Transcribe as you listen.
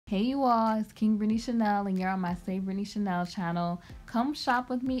Hey you all, it's KingBritneyChanel and you're on my SaeBritneyChanel channel. Come shop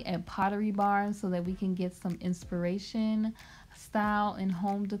with me at Pottery Barn so that we can get some inspiration, style, and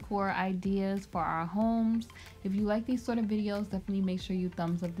home decor ideas for our homes. If you like these sort of videos, definitely make sure you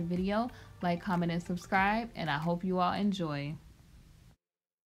thumbs up the video, like, comment, and subscribe, and I hope you all enjoy.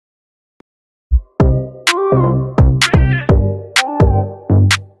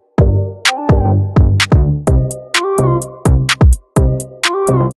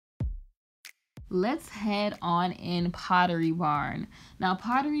 Let's head on in Pottery Barn. Now,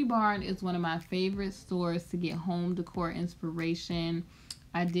 Pottery Barn is one of my favorite stores to get home decor inspiration.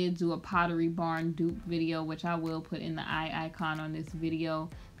 I did do a Pottery Barn dupe video, which I will put in the eye icon on this video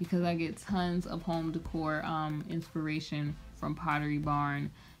because I get tons of home decor inspiration from Pottery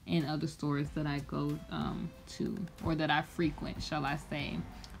Barn and other stores that I go to, or that I frequent, shall I say.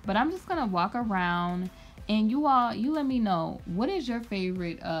 But I'm just gonna walk around and you let me know, what is your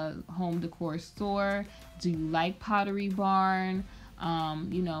favorite home decor store? Do you like Pottery Barn?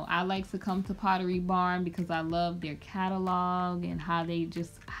 You know, I like to come to Pottery Barn because I love their catalog and how they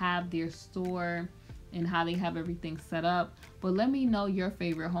just have their store and how they have everything set up. But let me know your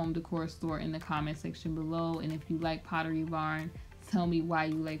favorite home decor store in the comment section below. And if you like Pottery Barn, tell me why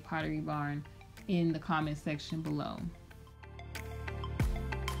you like Pottery Barn in the comment section below.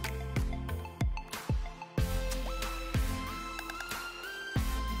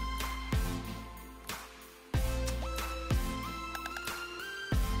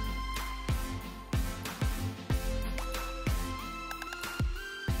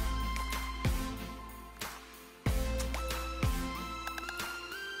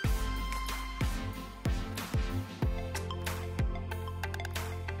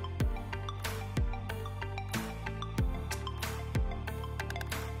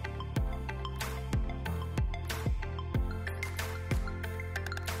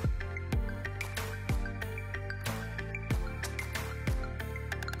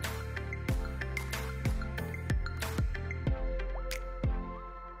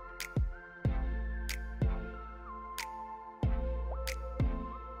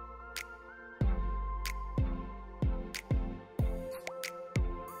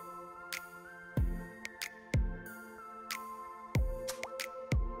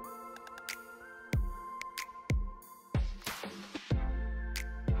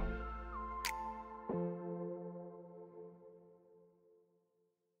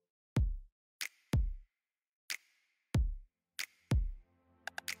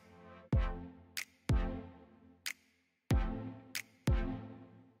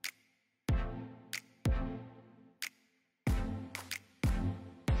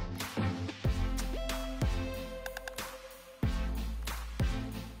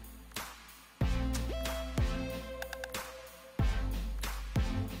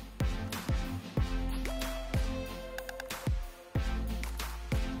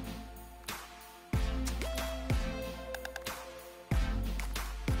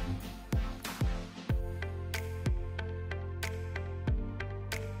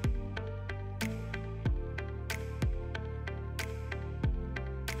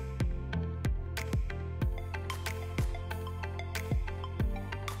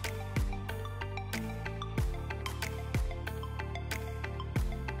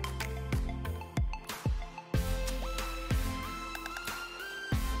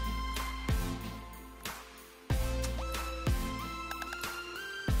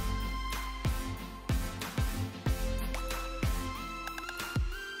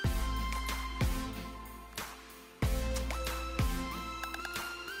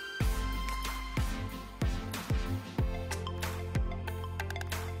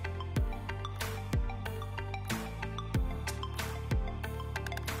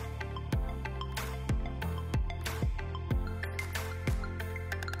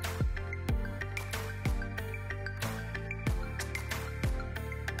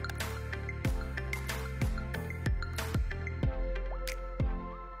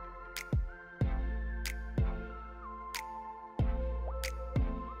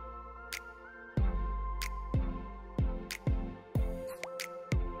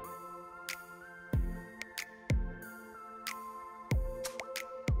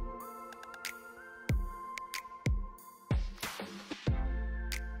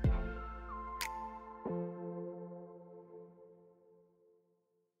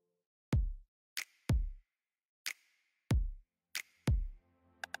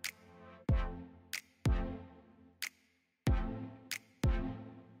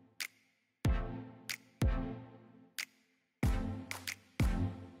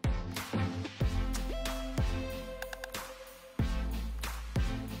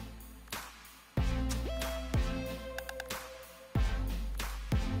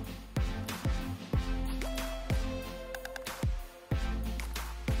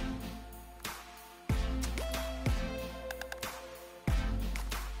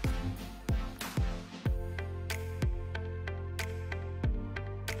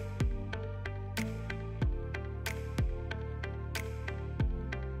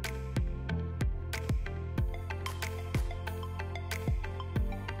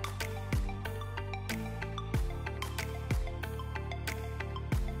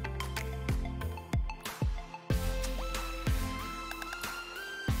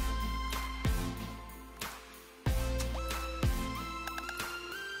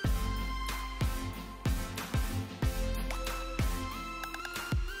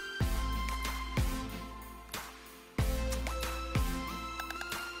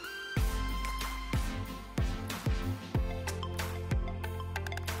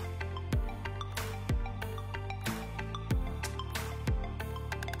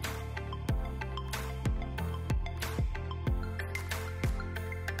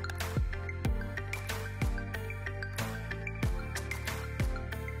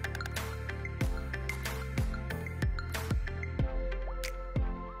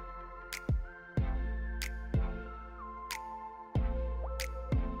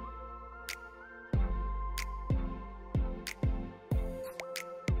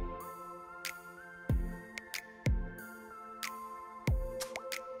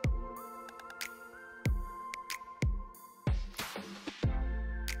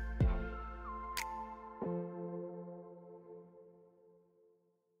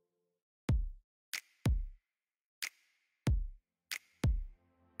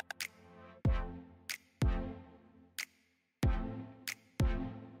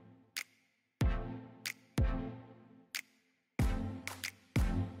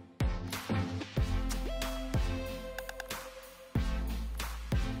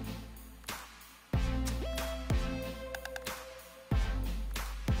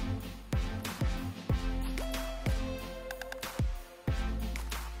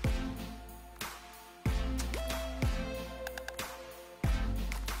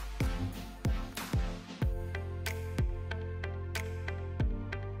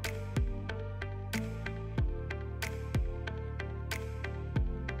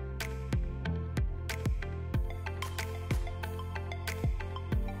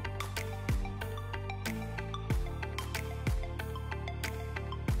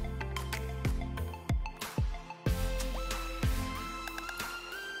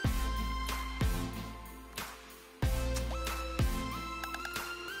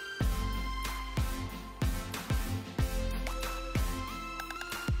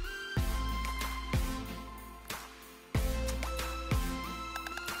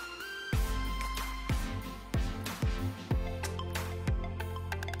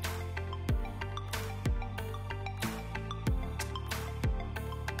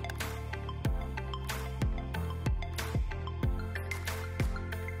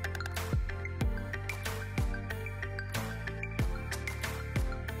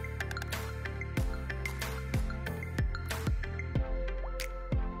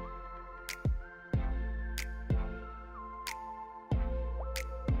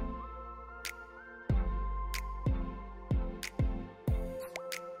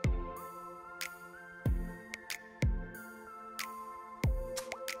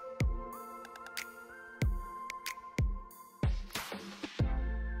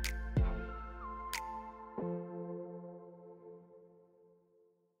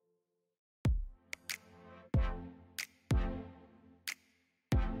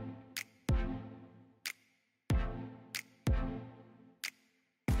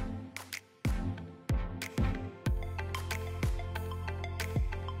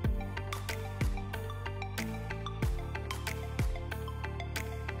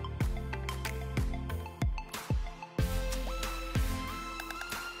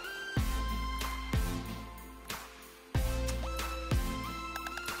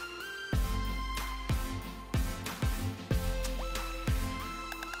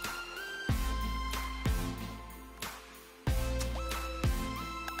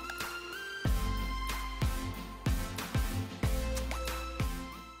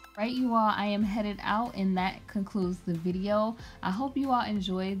 Right, you all, I am headed out, and that concludes the video. I hope you all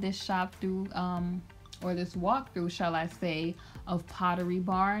enjoyed this shop through or this walkthrough, shall I say, of Pottery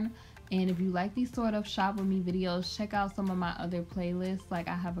Barn. And if you like these sort of shop with me videos, check out some of my other playlists. Like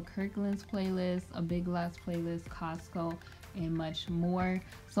I have a Kirkland's playlist, a Big Lots playlist, Costco, and much more.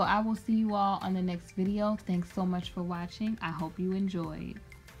 So I will see you all on the next video. Thanks so much for watching. I hope you enjoyed.